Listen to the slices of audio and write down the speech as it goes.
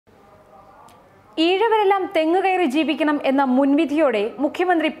ഈഴവരെല്ലാം തെങ്ങുകയറി ജീവിക്കണം എന്ന മുൻവിധിയോടെ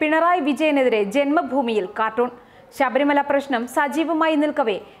മുഖ്യമന്ത്രി പിണറായി വിജയനെതിരെ ജന്മഭൂമിയിൽ കാർട്ടൂൺ. ശബരിമല പ്രശ്നം സജീവമായി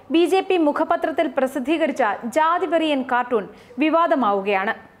നിൽക്കവേ ബി.ജെ.പി. മുഖപത്രത്തിൽ പ്രസിദ്ധീകരിച്ച ജാതിവെറിയൻ കാർട്ടൂൺ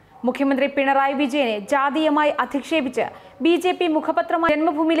വിവാദമാവുകയാണ്. മുഖ്യമന്ത്രി പിണറായി വിജയനെ ജാതീയമായി അധിക്ഷേപിച്ച് ബി.ജെ.പി. മുഖപത്രമായ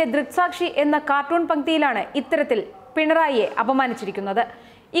ജന്മഭൂമിയിലെ ദൃക്സാക്ഷി എന്ന കാർട്ടൂൺ പങ്ക്തിയിലാണ് ഇത്തരത്തിൽ പിണറായിയെ അപമാനിച്ചിരിക്കുന്നത്.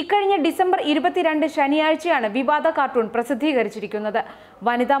 ഇക്കഴിഞ്ഞ ഡിസംബർ 22 ശനിയാഴ്ചയാണ് വിവാദ കാർട്ടൂൺ പ്രസിദ്ധീകരിച്ചിരിക്കുന്നത്.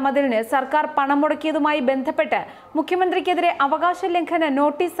 വനിതാ മതിലിന് സർക്കാർ പണം മുടക്കിയതുമായി ബന്ധപ്പെട്ട് മുഖ്യമന്ത്രിക്കെതിരെ അവകാശ ലംഘന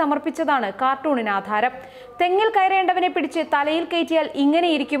നോട്ടീസ് സമർപ്പിച്ചതാണ് കാർട്ടൂണിന് ആധാരം. തെങ്ങിൽ കയറേണ്ടവനെ പിടിച്ച് തലയിൽ കയറ്റിയാൽ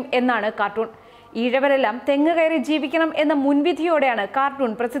ഇങ്ങനെയിരിക്കും എന്നാണ് കാർട്ടൂൺ. ഈഴവരെല്ലാം തെങ്ങ് കയറി ജീവിക്കണം എന്ന മുൻവിധിയോടെയാണ്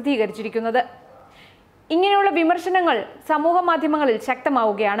കാർട്ടൂൺ പ്രസിദ്ധീകരിച്ചിരിക്കുന്നത്. ഇങ്ങനെയുള്ള വിമർശനങ്ങൾ സമൂഹ മാധ്യമങ്ങളിൽ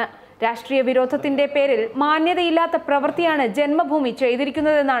ശക്തമാവുകയാണ്. രാഷ്ട്രീയ വിരോധത്തിന്റെ പേരിൽ മാന്യതയില്ലാത്ത പ്രവൃത്തിയാണ് ജന്മഭൂമി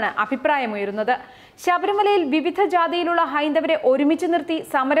ചെയ്തിരിക്കുന്നതെന്നാണ് അഭിപ്രായമുയരുന്നത്. ശബരിമലയിൽ വിവിധ ജാതിയിലുള്ള ഹൈന്ദവരെ ഒരുമിച്ച് നിർത്തി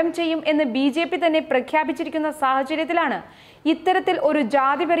സമരം ചെയ്യും എന്ന് ബി.ജെ.പി. തന്നെ പ്രഖ്യാപിച്ചിരിക്കുന്ന സാഹചര്യത്തിലാണ് ഇത്തരത്തിൽ ഒരു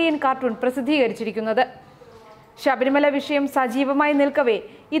ജാതിവെറിയൻ കാർട്ടൂൺ പ്രസിദ്ധീകരിച്ചിരിക്കുന്നത്. ശബരിമല വിഷയം സജീവമായി നിൽക്കവേ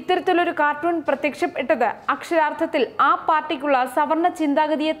ഇത്തരത്തിലൊരു കാർട്ടൂൺ പ്രത്യക്ഷപ്പെട്ടത് അക്ഷരാർത്ഥത്തിൽ ആ പാർട്ടിക്കുള്ള സവർണ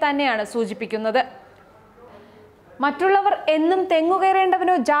ചിന്താഗതിയെ തന്നെയാണ് സൂചിപ്പിക്കുന്നത്. മറ്റുള്ളവർ എന്നും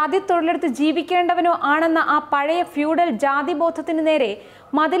തെങ്ങുകയറേണ്ടവനോ ജാതി തൊഴിലെടുത്ത് ജീവിക്കേണ്ടവനോ ആണെന്ന ആ പഴയ ഫ്യൂഡൽ ജാതിബോധത്തിന് നേരെ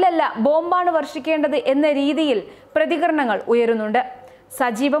മതിലല്ല ബോംബാണ് വർഷിക്കേണ്ടത് എന്ന രീതിയിൽ പ്രതികരണങ്ങൾ ഉയരുന്നുണ്ട്.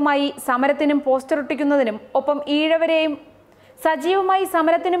 സജീവമായി സമരത്തിനും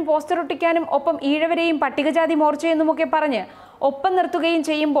പോസ്റ്ററൊട്ടിക്കാനും ഒപ്പം ഈഴവരെയും പട്ടികജാതി മോർച്ചയെന്നുമൊക്കെ പറഞ്ഞ് ഒപ്പം നിർത്തുകയും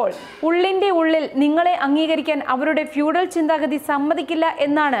ചെയ്യുമ്പോൾ ഉള്ളിൻ്റെ ഉള്ളിൽ നിങ്ങളെ അംഗീകരിക്കാൻ അവരുടെ ഫ്യൂഡൽ ചിന്താഗതി സമ്മതിക്കില്ല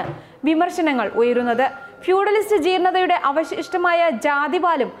എന്നാണ് വിമർശനങ്ങൾ ഉയരുന്നത്. ഫ്യൂഡലിസ്റ്റ് ജീർണതയുടെ അവശിഷ്ടമായ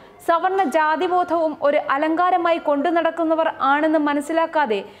ജാതിപാലും സവർണ ജാതിബോധവും ഒരു അലങ്കാരമായി കൊണ്ടു നടക്കുന്നവർ ആണെന്ന്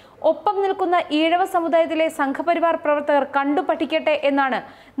മനസ്സിലാക്കാതെ ഒപ്പം നിൽക്കുന്ന ഈഴവ സമുദായത്തിലെ സംഘപരിവാർ പ്രവർത്തകർ കണ്ടു പഠിക്കട്ടെ എന്നാണ്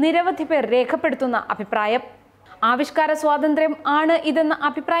നിരവധി പേർ രേഖപ്പെടുത്തുന്ന അഭിപ്രായം. ആവിഷ്കാര സ്വാതന്ത്ര്യം ആണ് ഇതെന്ന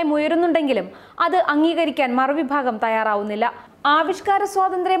അഭിപ്രായം ഉയരുന്നുണ്ടെങ്കിലും അത് അംഗീകരിക്കാൻ മറുവിഭാഗം തയ്യാറാവുന്നില്ല. ആവിഷ്കാര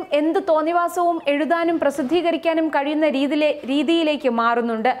സ്വാതന്ത്ര്യം എന്ത് തോന്നിവാസവും എഴുതാനും പ്രസിദ്ധീകരിക്കാനും കഴിയുന്ന രീതിയിലേക്ക്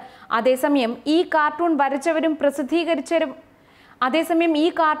മാറുന്നുണ്ട്. അതേസമയം ഈ കാർട്ടൂൺ വരച്ചവരും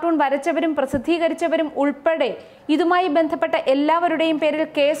പ്രസിദ്ധീകരിച്ചവരും ഉൾപ്പെടെ ഇതുമായി ബന്ധപ്പെട്ട എല്ലാവരുടെയും പേരിൽ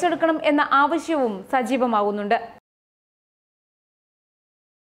കേസെടുക്കണം എന്ന ആവശ്യവും സജീവമാകുന്നുണ്ട്.